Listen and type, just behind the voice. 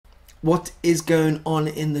what is going on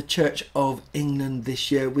in the Church of England this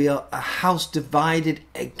year. We are a house divided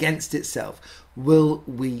against itself. Will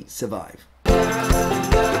we survive?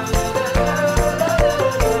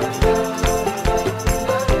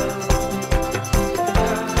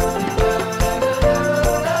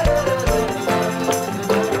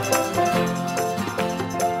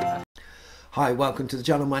 Hi, welcome to the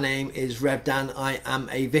channel. My name is Rev Dan. I am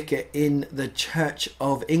a vicar in the Church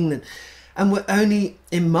of England. And we're only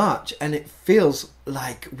in March, and it feels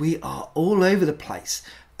like we are all over the place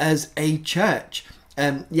as a church.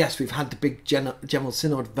 Yes, we've had the big General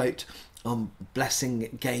Synod vote on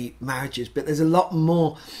blessing gay marriages, but there's a lot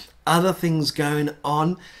more other things going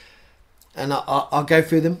on. And I'll go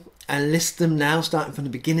through them and list them now, starting from the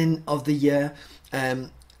beginning of the year. And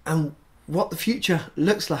what the future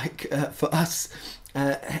looks like for us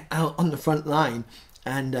out on the front line,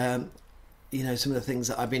 and you know, some of the things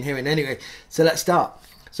that I've been hearing anyway. So let's start.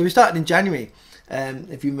 So we started in January,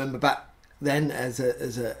 if you remember back then, as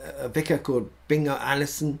a vicar called Bingo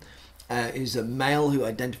Allison, who's a male who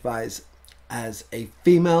identifies as a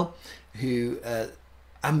female, who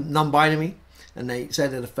non-binary, and they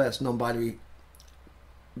said they're the first non-binary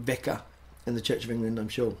vicar in the Church of England. I'm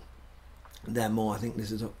sure there are more. I think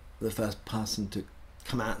this is the first person to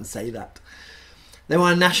come out and say that. They were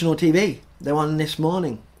on national TV. They were on this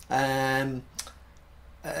morning.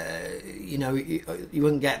 You know, you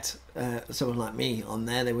wouldn't get someone like me on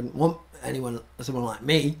there. They wouldn't want someone like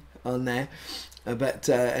me on there. But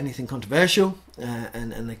anything controversial,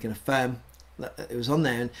 and they can affirm that it was on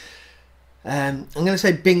there. And I'm going to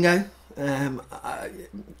say bingo.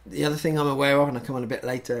 The other thing I'm aware of, and I'll come on a bit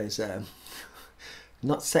later, is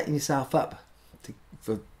not setting yourself up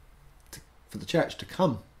for the church to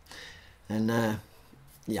come. And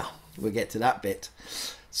yeah, we'll get to that bit.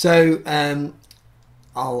 So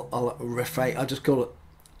I'll rephrase. I'll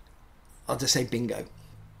just say bingo.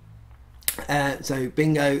 So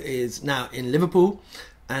bingo is now in Liverpool,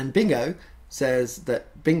 and bingo says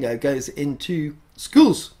that bingo goes into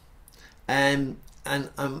schools, and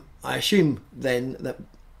I assume then that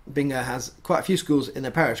bingo has quite a few schools in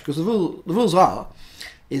their parish, because the rules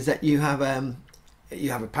is that you have a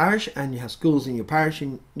parish and you have schools in your parish,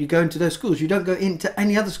 and you go into those schools. You don't go into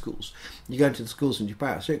any other schools. You go into the schools in your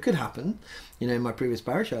parish. So it could happen. You know, in my previous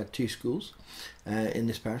parish, I had 2 schools. In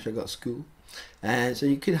this parish, I got a school. So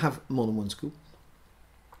you could have more than one school.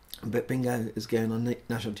 But bingo is going on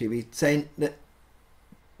national TV saying that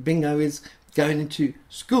bingo is going into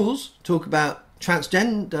schools, talk about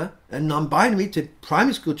transgender and non-binary to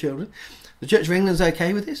primary school children. The Church of England is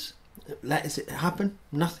okay with this. Let it happen.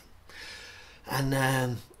 Nothing. And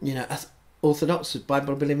you know, as Orthodox,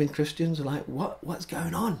 Bible believing Christians are like, what's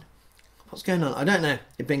going on? What's going on? I don't know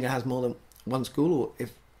if bingo has more than one school, or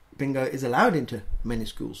if bingo is allowed into many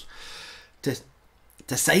schools to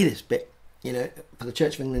say this. But you know, for the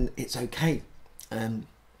Church of England, it's okay.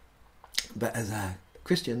 But as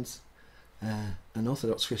Christians and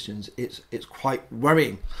Orthodox Christians, it's quite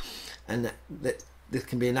worrying, and that this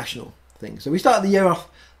can be a national thing. So we started the year off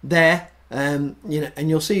there. You know, and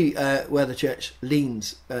you'll see where the church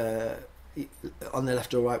leans on the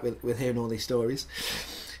left or right with hearing all these stories.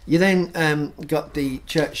 You then got the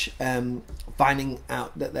church finding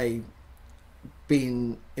out that they've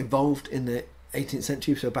been involved in the 18th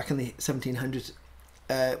century, so back in the 1700s,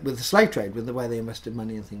 with the slave trade, with the way they invested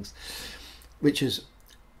money and things, which is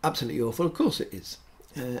absolutely awful. Of course it is,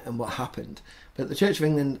 and what happened. But the Church of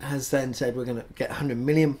England has then said, we're going to get 100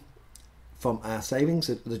 million from our savings,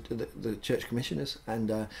 the church commissioners, and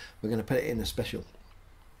we're going to put it in a special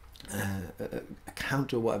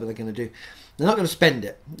account or whatever they're going to do. They're not going to spend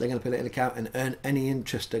it. They're going to put it in an account and earn any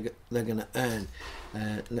interest they're going to earn.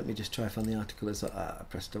 Let me just try to find the article. I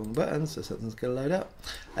pressed the wrong button, so something's going to load up.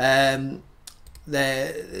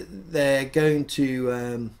 They're going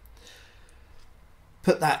to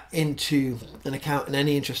put that into an account, and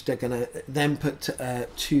any interest they're going to then put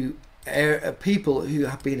to people who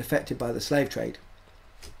have been affected by the slave trade.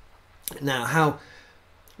 Now, how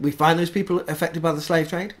we find those people affected by the slave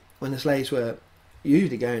trade, when the slaves were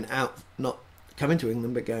usually going out, not coming to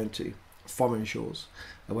England, but going to foreign shores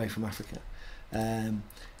away from Africa.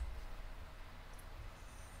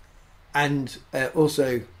 And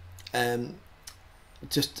also,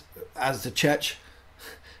 just as the church,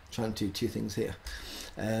 trying to do 2 things here,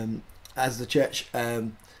 as the church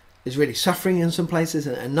is really suffering in some places,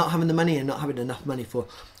 and not having the money, and not having enough money for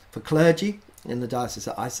clergy in the diocese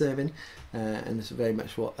that I serve in, and this is very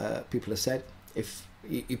much what people have said. If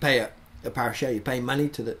you pay a parish share, you pay money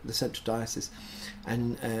to the central diocese,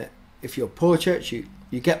 and if you're a poor church, you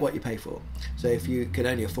get what you pay for. So if you can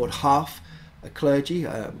only afford half a clergy,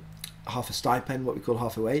 half a stipend, what we call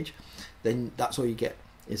half a wage, then that's all you get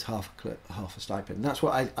is half a stipend. And that's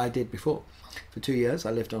what I did before. For 2 years,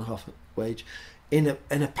 I lived on half a wage in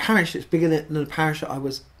a parish that's bigger than the parish that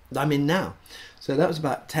I'm in now. So that was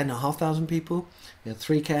about 10,500 people. We had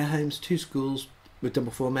 3 care homes, 2 schools with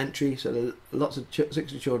double form entry, so there are lots of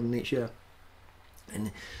 60 children each year.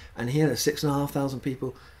 And here there's 6,500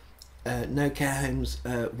 people, no care homes,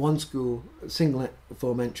 1 school, single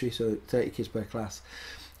form entry, so 30 kids per class.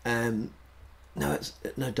 No, it's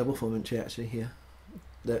no double form entry actually here.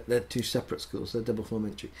 They're 2 separate schools. They're double form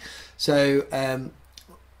entry. So,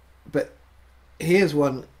 but here's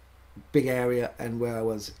one big area, and where I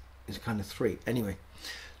was is kind of 3. Anyway,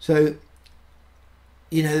 so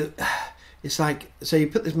it's like, so you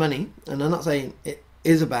put this money, and I'm not saying it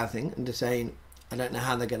is a bad thing. I'm just saying I don't know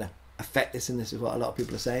how they're going to affect this, and this is what a lot of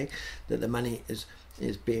people are saying, that the money is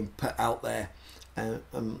being put out there.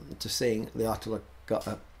 Just seeing the article I got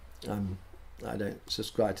up. I don't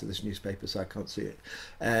subscribe to this newspaper, so I can't see it.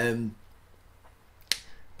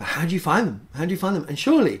 But how do you find them? How do you find them? And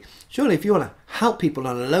surely, if you want to help people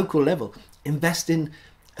on a local level, invest in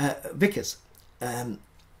vicars on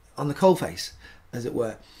the coalface, as it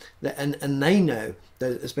were. And they know,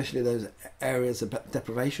 especially those areas of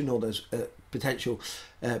deprivation, or those potential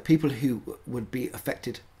people who would be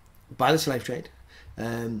affected by the slave trade,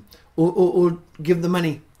 or give the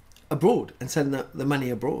money abroad and send the money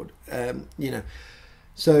abroad.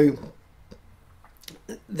 So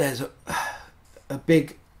there's a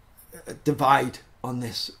big divide on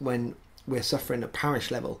this when we're suffering at parish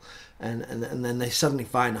level, and then they suddenly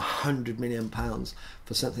find £100 million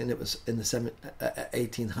for something that was in the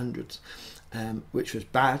 1800s, which was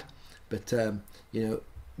bad, but the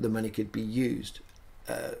money could be used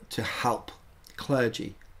to help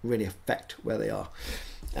clergy really affect where they are.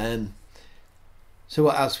 So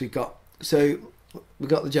what else we got? So we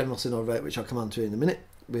got the General Synod vote, which I'll come on to in a minute.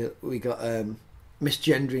 We got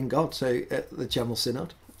misgendering God. So at the General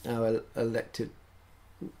Synod, our elected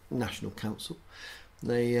national council,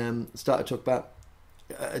 they started to talk about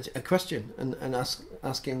a question and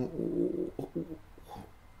asking,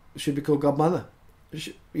 should we call God Mother?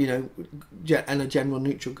 And a general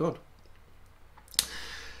neutral God.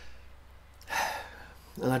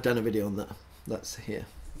 And I've done a video on that. That's here.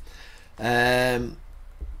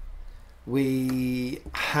 We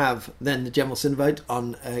have then the General Synod vote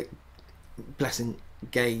on blessing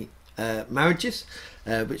gay marriages,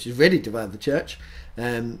 which has really divided the church.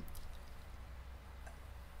 And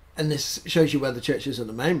this shows you where the church is at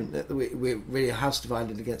the moment. That we're really a house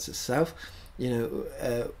divided against itself.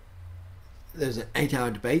 There's an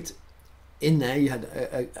 8-hour debate. In there, you had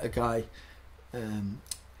a guy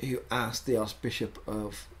who asked the Archbishop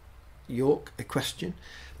of York a question,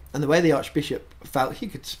 and the way the Archbishop felt he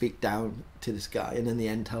could speak down to this guy and in the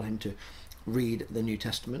end tell him to read the New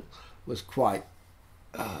Testament was quite,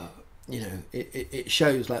 it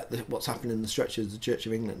shows like what's happening in the structures of the Church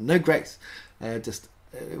of England. No grace, it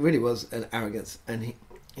really was an arrogance, and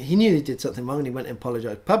he knew he did something wrong, and he went and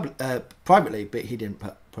apologised privately, but he didn't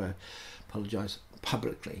apologise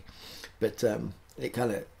publicly. But it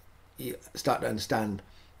kind of, you start to understand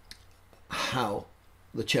how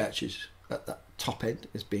the church is at that top end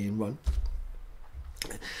is being run.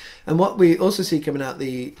 And what we also see coming out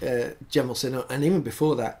the General Synod, and even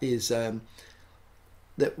before that, is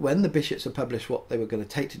that when the bishops had published what they were going to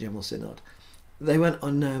take to General Synod, they went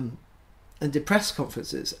on and did press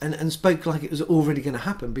conferences and spoke like it was already going to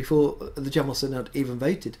happen before the General Synod even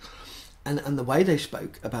voted. And the way they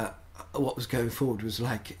spoke about what was going forward was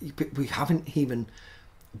like, we haven't even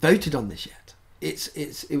voted on this yet.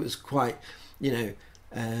 It was quite, it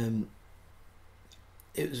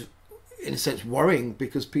was in a sense worrying,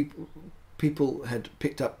 because people had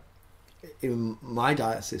picked up in my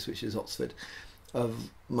diocese, which is Oxford, of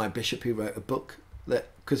my bishop who wrote a book, that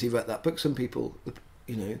because he wrote that book, some people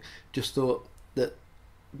just thought that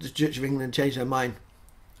the Church of England changed their mind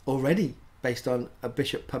already based on a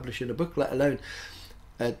bishop publishing a book, let alone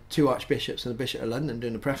 2 archbishops and a bishop of London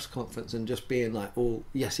doing a press conference and just being like, all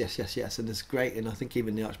yes, and it's great. And I think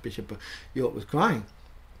even the Archbishop of York was crying.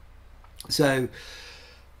 So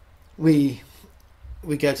we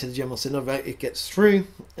go to the General Synod vote, it gets through,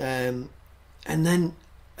 and then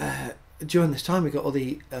during this time we got all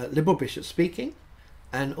the liberal bishops speaking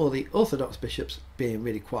and all the Orthodox bishops being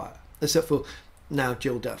really quiet, except for now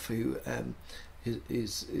Jill Duff, who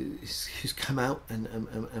who's come out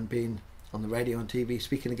and been on the radio and TV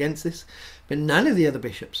speaking against this, but none of the other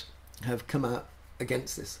bishops have come out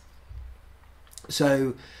against this.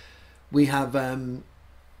 So we have the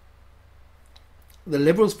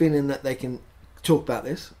Liberals feeling that they can talk about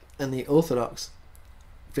this, and the Orthodox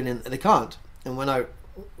feeling that they can't. And when I've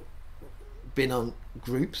been on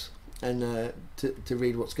groups and to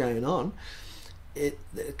read what's going on, the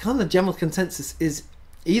kind of general consensus is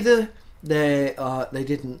either they're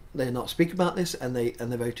not speak about this and they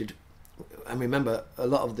voted. And remember, a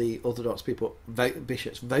lot of the Orthodox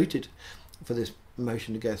bishops voted for this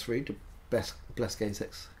motion to go through to bless gay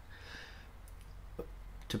sex,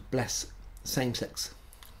 to bless same-sex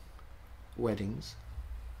weddings.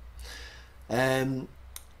 They're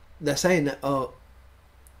saying that, or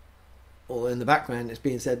in the background it's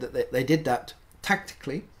being said that they did that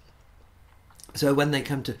tactically, so when they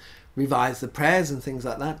come to revise the prayers and things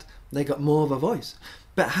like that, they got more of a voice.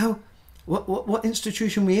 But how? What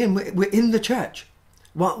institution are we in? We're in the church.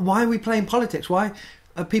 Why are we playing politics? Why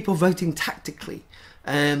are people voting tactically,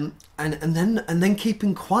 and then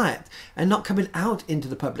keeping quiet and not coming out into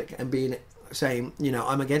the public and saying,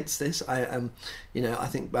 I'm against this. I am, I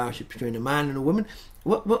think marriage is between a man and a woman.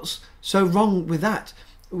 What's so wrong with that?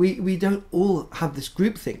 We don't all have this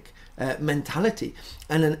groupthink mentality,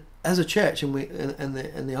 and then as a church, and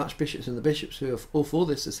the archbishops and the bishops who are all for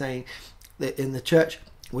this are saying that in the church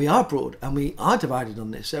we are broad and we are divided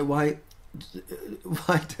on this. So why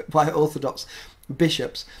Orthodox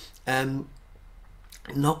bishops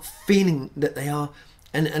not feeling that they are,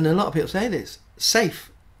 and a lot of people say this,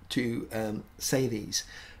 safe to say these,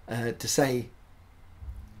 to say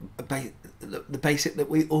the basic that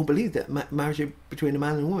we all believe, that marriage is between a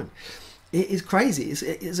man and a woman. It is crazy.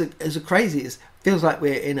 It's crazy. It feels like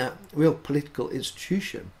we're in a real political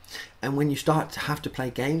institution, and when you start to have to play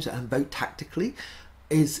games and vote tactically,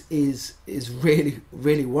 is really,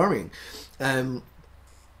 really worrying.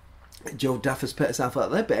 Jill Duff has put herself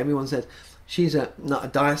out there, but everyone said she's not a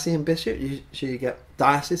diocesan bishop. You get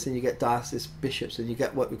diocese and you get diocese bishops, and you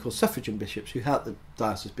get what we call suffragan bishops who help the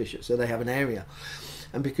diocese bishops, so they have an area.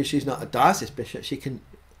 And because she's not a diocese bishop, she can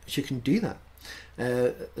do that.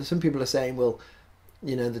 Some people are saying, well,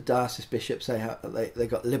 the diocese bishops, they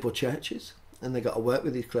got liberal churches and they got to work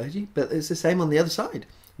with these clergy, but it's the same on the other side.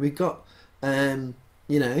 We've got in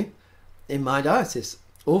my diocese,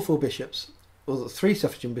 all 4 bishops, or the 3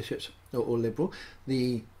 suffragan bishops are all liberal.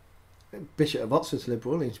 The Bishop of Oxford's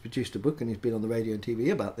liberal, and he's produced a book and he's been on the radio and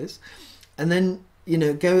TV about this. And then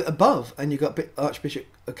go above, and you've got Archbishop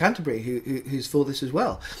of Canterbury who's for this as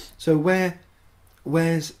well. So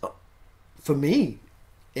where's for me,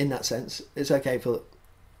 in that sense, it's okay for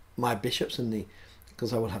my bishops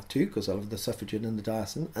because I will have 2, because I'll have the suffragan and the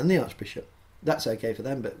diocesan and the archbishop. That's okay for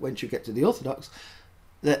them. But once you get to the Orthodox,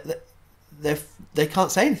 they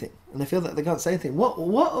can't say anything, and they feel that they can't say anything.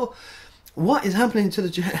 What is happening to the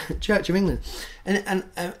Church of England? And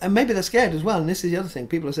maybe they're scared as well. And this is the other thing.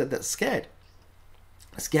 People have said they're scared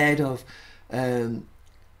of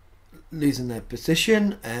losing their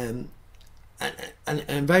position, and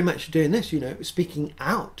very much doing this, speaking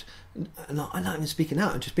out. Not even speaking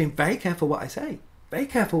out, and just being very careful what I say. Very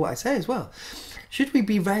careful what I say as well. Should we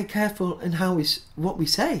be very careful in what we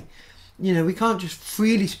say? We can't just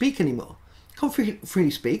freely speak anymore. Can't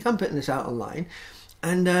freely speak. I'm putting this out online,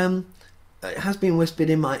 and it has been whispered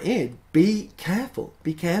in my ear, be careful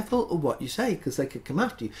of what you say, because they could come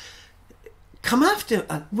after you. Come after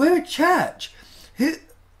us. We're a church.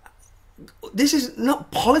 This is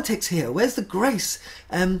not politics here. Where's the grace?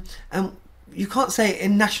 And you can't say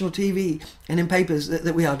in national TV and in papers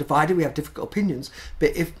that we are divided, we have difficult opinions,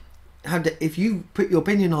 but if you put your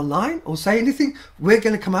opinion online or say anything, we're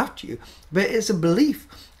going to come after you. But it's a belief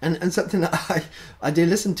and something that I do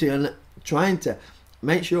listen to, and trying to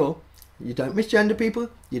make sure you don't misgender people,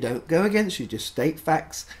 you don't go against, you just state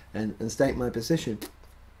facts and state my position.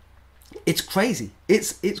 It's crazy.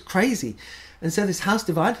 It's crazy. And so this house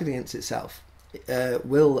divided against itself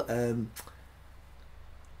will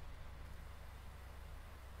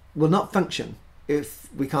not function if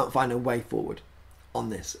we can't find a way forward on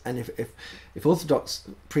this. And if Orthodox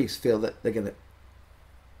priests feel that they're going to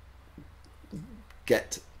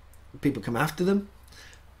get people come after them,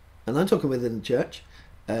 and I'm talking within the church,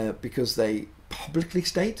 because they publicly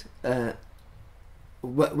state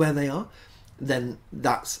where they are, then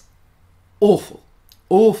that's awful.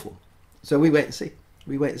 So we wait and see.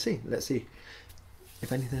 Let's see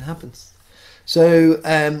if anything happens. So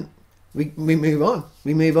we move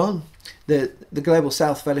on. The Global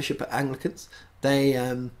South Fellowship at Anglicans,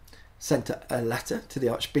 they sent a letter to the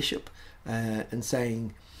Archbishop and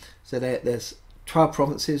saying, so there's 12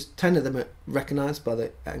 provinces, 10 of them are recognised by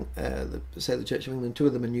the Church of England, 2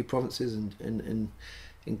 of them are new provinces and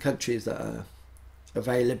in countries that are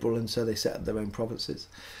very liberal, and so they set up their own provinces.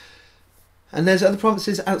 And there's other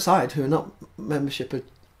provinces outside who are not membership of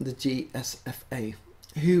the GSFA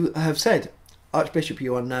who have said Archbishop,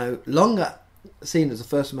 you are no longer seen as the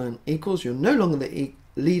first among equals. You're no longer the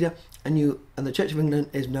leader, and the Church of England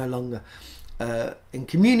is no longer in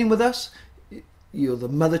communion with us. You're the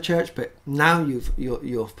mother church, but now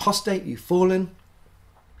you're apostate, you've fallen,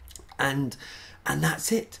 and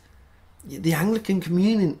that's it. The Anglican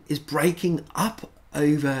communion is breaking up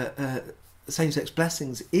over same-sex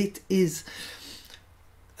blessings. It is,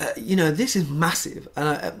 this is massive,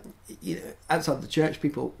 and outside the church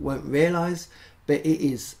people won't realise, but it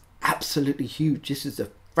is absolutely huge. This is a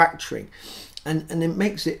fracturing, and it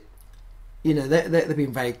makes it, they've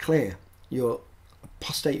been very clear. You're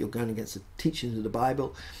apostate, you're going against the teachings of the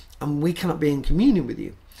Bible, and we cannot be in communion with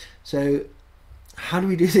you. So how do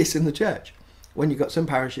we do this in the church when you've got some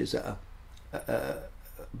parishes that are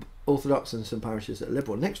orthodox and some parishes that are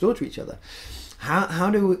liberal next door to each other? How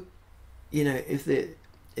do we,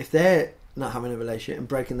 if they're not having a relationship and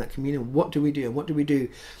breaking that communion, what do we do? And what do we do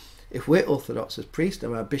if we're orthodox as priests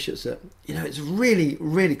and our bishops are, it's really,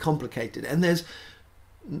 really complicated. And there's,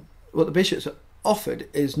 what the bishops are offered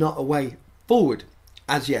is not a way forward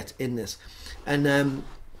as yet in this. And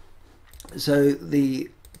so the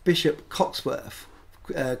Bishop Coxworth,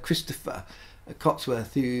 Christopher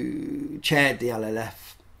Coxworth, who chaired the LLF,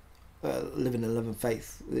 Living in Love and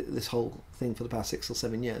Faith, this whole thing for the past 6 or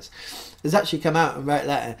 7 years, has actually come out and wrote a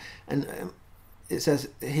letter, and it says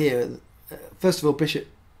here, first of all, Bishop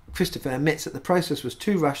Christopher admits that the process was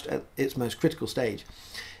too rushed at its most critical stage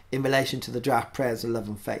in relation to the draft prayers of love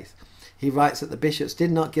and faith. He writes that the bishops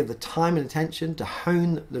did not give the time and attention to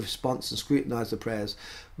hone the response and scrutinise the prayers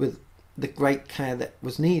with the great care that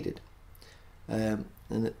was needed. And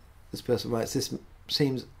this person writes, this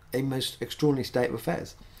seems a most extraordinary state of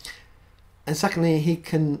affairs. And secondly, he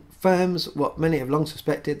confirms what many have long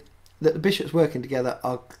suspected, that the bishops working together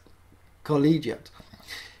are collegiate,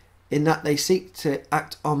 in that they seek to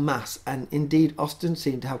act en masse and indeed often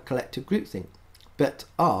seem to have collective groupthink, but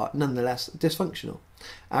are nonetheless dysfunctional.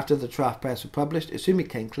 After the draft prayers were published, it soon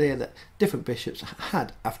became clear that different bishops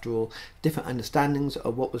had, after all, different understandings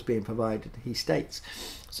of what was being provided, he states.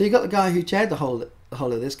 So you got the guy who chaired the whole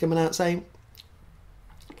of this coming out saying,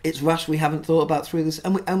 it's rushed, we haven't thought about through this,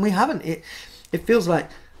 and we haven't. It feels like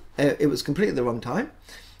it was completely the wrong time.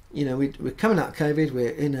 We're coming out of COVID, we're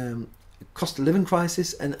in a cost of living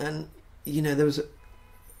crisis, and it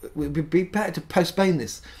would be better to postpone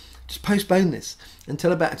this. Just postpone this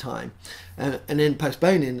until a better time, and then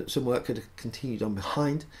postponing some work could have continued on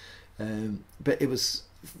behind, but feels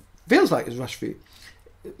like it was rushed through.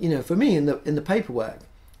 For me in the paperwork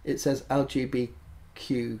it says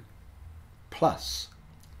LGBTQ plus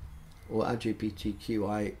or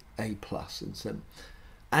LGBTQIA plus and some,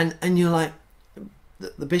 and you're like,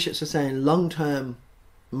 the bishops are saying long-term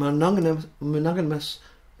monogamous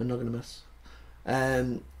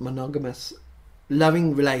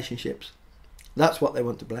loving relationships. That's what they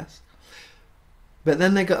want to bless. But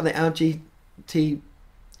then they got the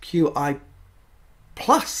LGBTQI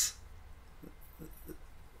plus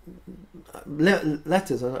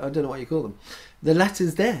letters. I don't know what you call them. The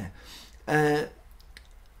letters there, and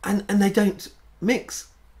they don't mix.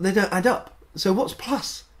 They don't add up. So what's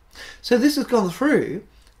plus? So this has gone through,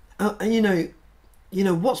 and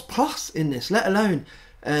what's plus in this? Let alone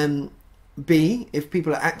B, if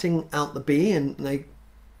people are acting out the B and they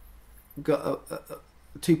got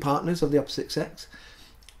two partners of the opposite sex.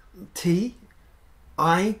 T,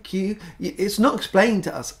 I, Q, it's not explained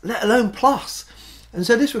to us, let alone plus. And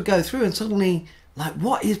so this would go through and suddenly, like,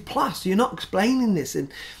 what is plus? You're not explaining this,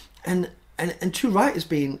 and true right is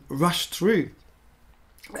being rushed through.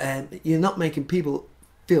 You're not making people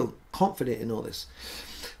feel confident in all this.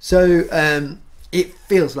 So it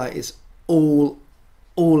feels like it's all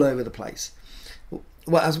over the place.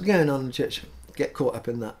 Well, as we're going on in the church, get caught up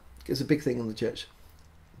in that. It's a big thing in the church.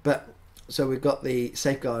 But so we've got the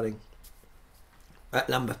safeguarding at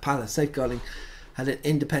Lambeth Palace. Safeguarding had an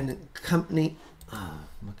independent company.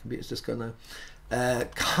 My computer's just gone now.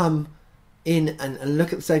 Come in and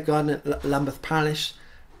look at the safeguarding at Lambeth Palace,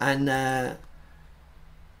 and now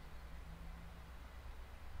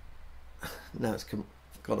it's gone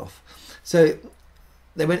off. So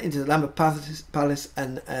they went into the Lambeth Palace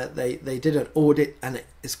and they did an audit, and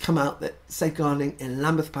it's come out that safeguarding in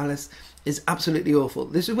Lambeth Palace is absolutely awful.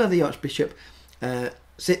 This is where the Archbishop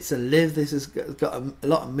sits and lives. This has got a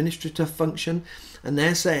lot of administrative function, and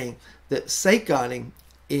they're saying that safeguarding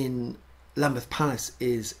in Lambeth Palace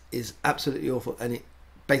is absolutely awful, and it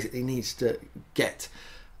basically needs to get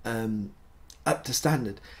up to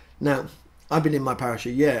standard. Now, I've been in my parish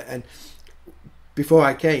a year, and before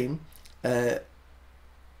I came, the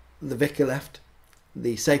vicar left,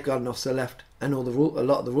 the safeguarding officer left, and a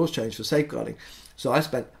lot of the rules changed for safeguarding. So I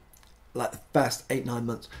spent like the first 8-9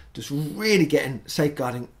 months just really getting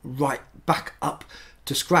safeguarding right back up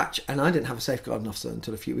to scratch, and I didn't have a safeguarding officer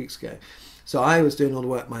until a few weeks ago. So I was doing all the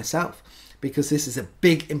work myself, because this is a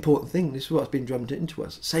big important thing. This is what's been drummed into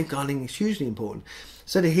us. Safeguarding is hugely important.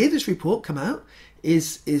 So to hear this report come out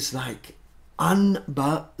is like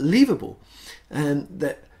unbelievable. And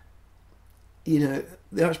that, you know,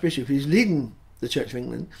 the Archbishop who's leading the Church of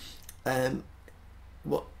England,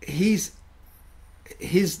 his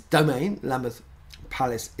domain, Lambeth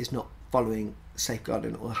Palace, is not following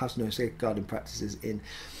safeguarding, or has no safeguarding practices in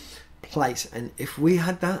place. And if we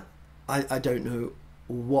had that, I don't know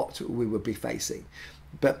what we would be facing.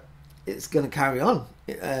 But it's going to carry on.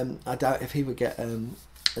 I doubt if he would get a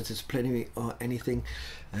disciplinary or anything,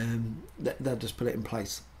 they'll just put it in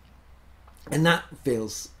place. And that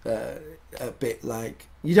feels a bit like,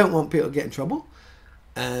 you don't want people to get in trouble,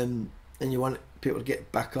 and you want people to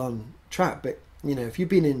get back on track. But you know, if you've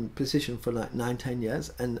been in position for like 9-10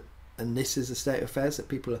 years, and this is the state of affairs that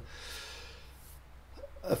people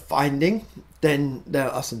are finding, then there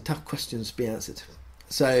are some tough questions to be answered.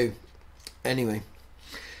 So anyway,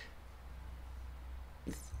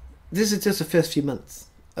 this is just the first few months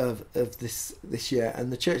of this year,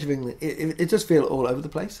 and the Church of England, it does feel all over the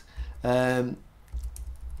place, and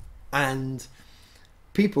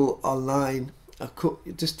people online are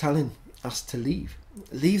just telling us to leave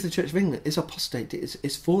the Church of England. It's apostate,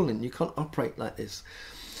 it's fallen, you can't operate like this.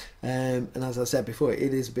 And as I said before,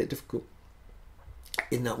 it is a bit difficult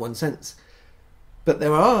in that one sense. But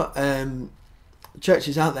there are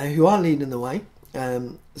churches out there who are leading the way.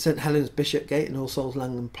 St Helens Bishopgate and All Souls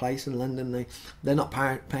Langham Place in London, they're not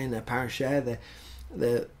paying their parish share.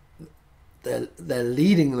 They're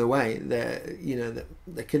leading the way.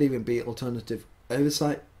 There could even be alternative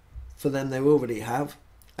oversight for them. They already have.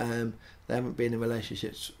 They haven't been in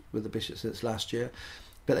relationships with the bishop since last year,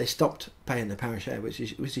 but they stopped paying their parish share, which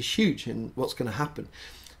is huge in what's going to happen,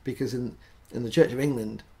 because in the Church of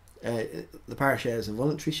England, the parish share is a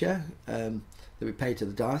voluntary share that we pay to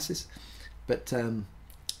the diocese, but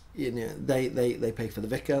they pay for the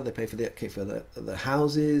vicar, they pay for the upkeep for the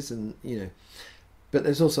houses, and but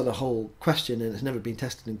there's also the whole question, and it's never been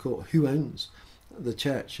tested in court, who owns the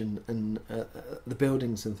church and the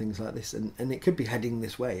buildings and things like this, and it could be heading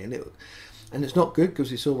this way, and it's not good,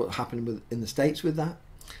 because we saw what happened in the States with that.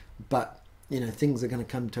 But things are going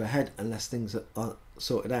to come to a head unless things are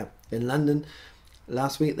sorted out. In London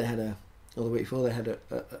last week, or the week before, they had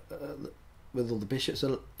with all the bishops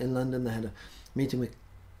in London, they had a meeting with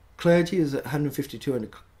clergy. There's 150,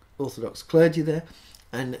 200 Orthodox clergy there,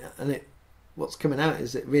 and what's coming out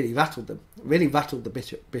is it really rattled them, really rattled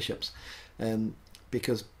the bishops,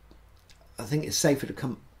 because I think it's safer to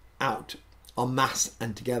come out en masse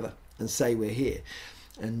and together and say we're here,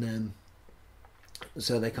 and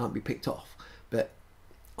so they can't be picked off, but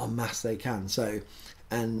en masse they can. So,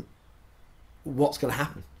 and what's going to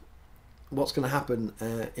happen? What's going to happen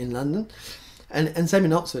in London, and same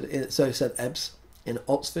in Oxford? So St Ebbs in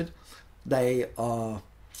Oxford, they are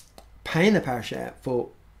paying the parish share for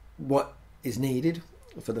what is needed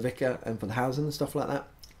for the vicar and for the housing and stuff like that,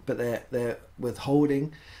 but they're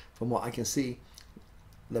withholding, from what I can see,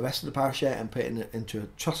 the rest of the parish share and putting it into a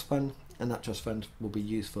trust fund, and that trust fund will be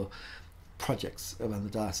used for projects around the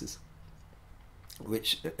diocese,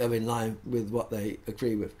 which are in line with what they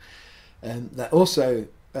agree with. They're also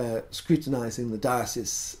scrutinising the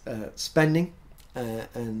diocese spending,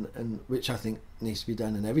 and which I think needs to be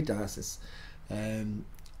done in every diocese, and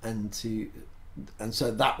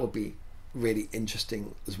so that will be really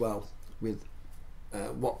interesting as well, with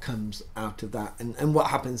what comes out of that, and what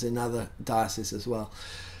happens in other dioceses as well,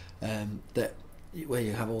 that where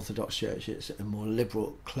you have Orthodox churches and more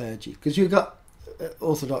liberal clergy, because you've got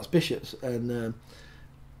Orthodox bishops and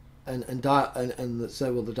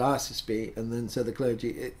so will the diocese be, and then so the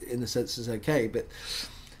clergy in a sense is okay, but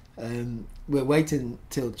we're waiting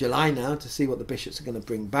till July now to see what the bishops are going to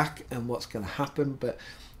bring back and what's going to happen. But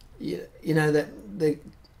that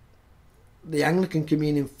the Anglican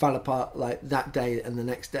Communion fell apart like that day, and the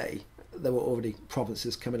next day there were already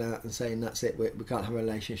provinces coming out and saying that's it, we can't have a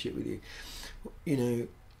relationship with you.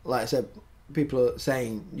 Like I said, people are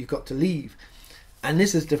saying you've got to leave, and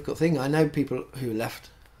this is a difficult thing. I know people who left,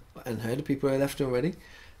 and heard of people who left already,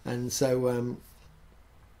 and so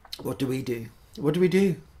what do we do? What do we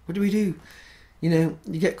do? What do we do? You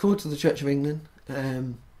get called to the Church of England,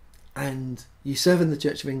 and you serve in the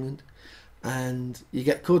Church of England, and you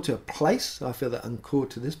get called to a place. So I feel that I'm called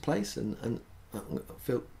to this place, and I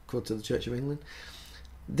feel called to the Church of England.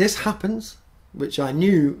 This happens, which I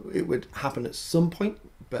knew it would happen at some point,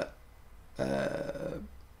 but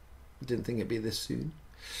Didn't think it'd be this soon.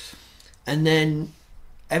 And then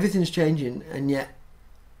everything's changing, and yet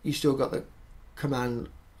you still got the command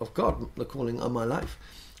of God, the calling on my life,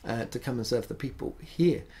 to come and serve the people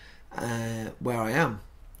here, where I am.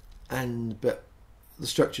 But the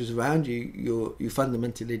structures around you, you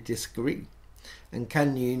fundamentally disagree. And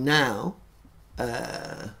can you now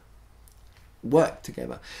work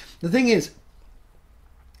together? The thing is,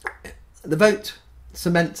 the vote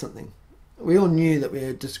cements something. We all knew that we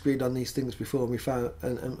had disagreed on these things before, and we found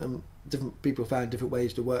and different people found different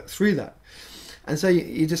ways to work through that. And so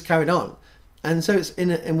you just carried on. And so it's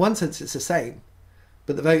in one sense it's the same,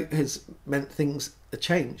 but the vote has meant things have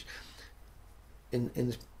changed.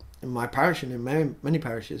 In my parish and in many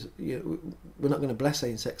parishes, we're not going to bless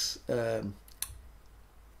same-sex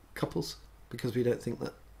couples because we don't think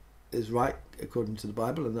that is right according to the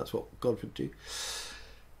Bible, and that's what God would do.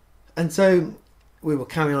 And so we will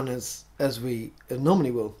carry on as we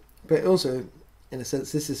normally will, but also, in a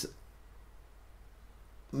sense, this has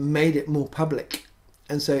made it more public.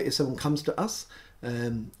 And so if someone comes to us,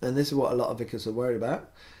 and this is what a lot of vicars are worried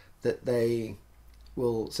about, that they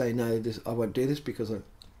will say, no, I won't do this because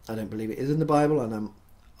I don't believe it is in the Bible, and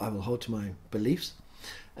I will hold to my beliefs.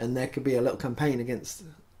 And there could be a little campaign against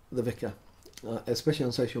the vicar, especially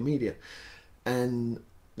on social media. And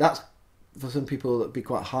that's, for some people, that would be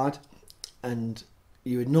quite hard. And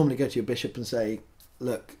you would normally go to your bishop and say,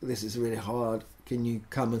 look, this is really hard. Can you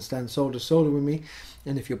come and stand shoulder to shoulder with me?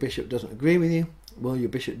 And if your bishop doesn't agree with you, will your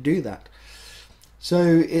bishop do that? So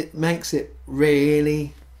it makes it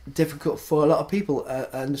really difficult for a lot of people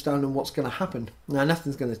understanding what's going to happen. Now,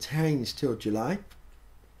 nothing's going to change till July,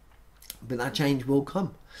 but that change will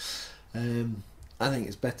come. I think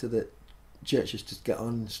it's better that churches just get on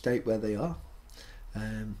and state where they are.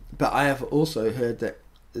 But I have also heard that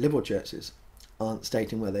liberal churches aren't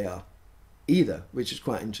stating where they are either, which is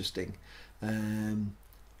quite interesting.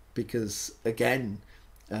 Because, again,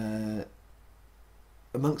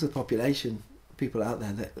 amongst the population, people out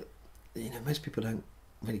there that, most people don't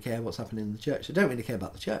really care what's happening in the church. They don't really care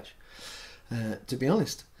about the church, to be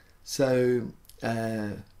honest. So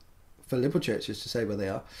for liberal churches to say where they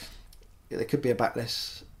are, there could be a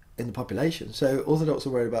backlash in the population. So Orthodox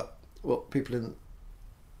are worried about what people in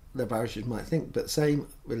their parishes might think, but same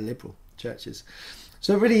with liberal churches.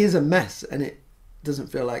 So it really is a mess, and it doesn't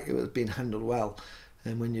feel like it was being handled well.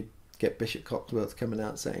 And when you get Bishop Coxworth coming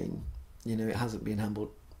out saying, it hasn't been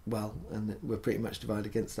handled well, and that we're pretty much divided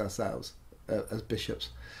against ourselves as bishops,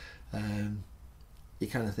 you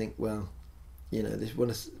kind of think, well, this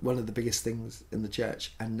is one of the biggest things in the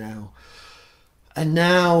church, and now,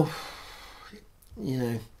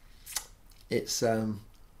 it's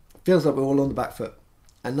feels like we're all on the back foot,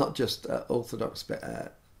 and not just Orthodox,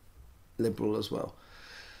 but liberal as well.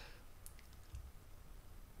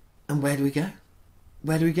 And where do we go?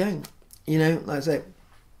 Where do we go? Like I say,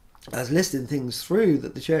 I was listing things through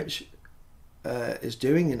that the church is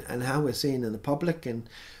doing and how we're seen in the public, and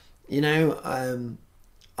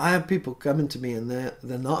I have people coming to me and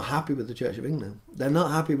they're not happy with the Church of England. They're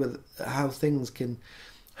not happy with how things can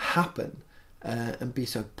happen and be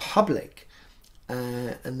so public,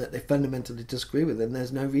 and that they fundamentally disagree with it, and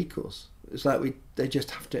there's no recourse. It's like they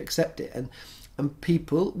just have to accept it, and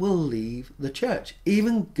people will leave the church.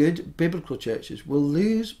 Even good biblical churches will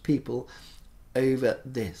lose people over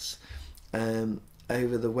this,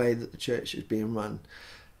 over the way that the church is being run.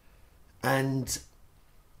 And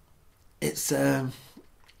it's a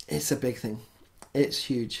big thing. It's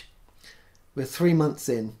huge. We're 3 months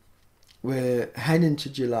in. We're heading to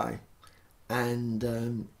July,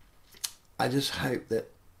 and I just hope that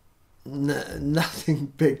nothing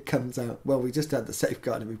big comes out. Well, we just had the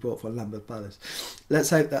safeguarding report for Lambeth Palace. Let's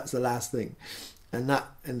hope that's the last thing, and that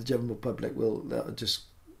in the general public will just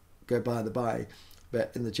go by the by,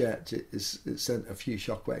 but in the church it sent a few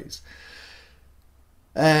shockwaves.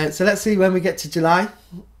 So let's see when we get to July.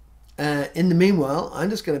 In the meanwhile, I'm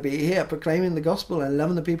just going to be here proclaiming the gospel and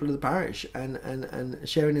loving the people of the parish, and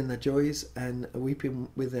sharing in their joys and weeping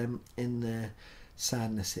with them in their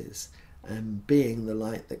sadnesses, and being the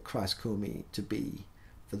light that Christ called me to be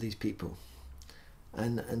for these people.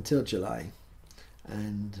 And until July,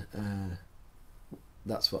 and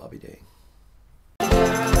that's what I'll be doing.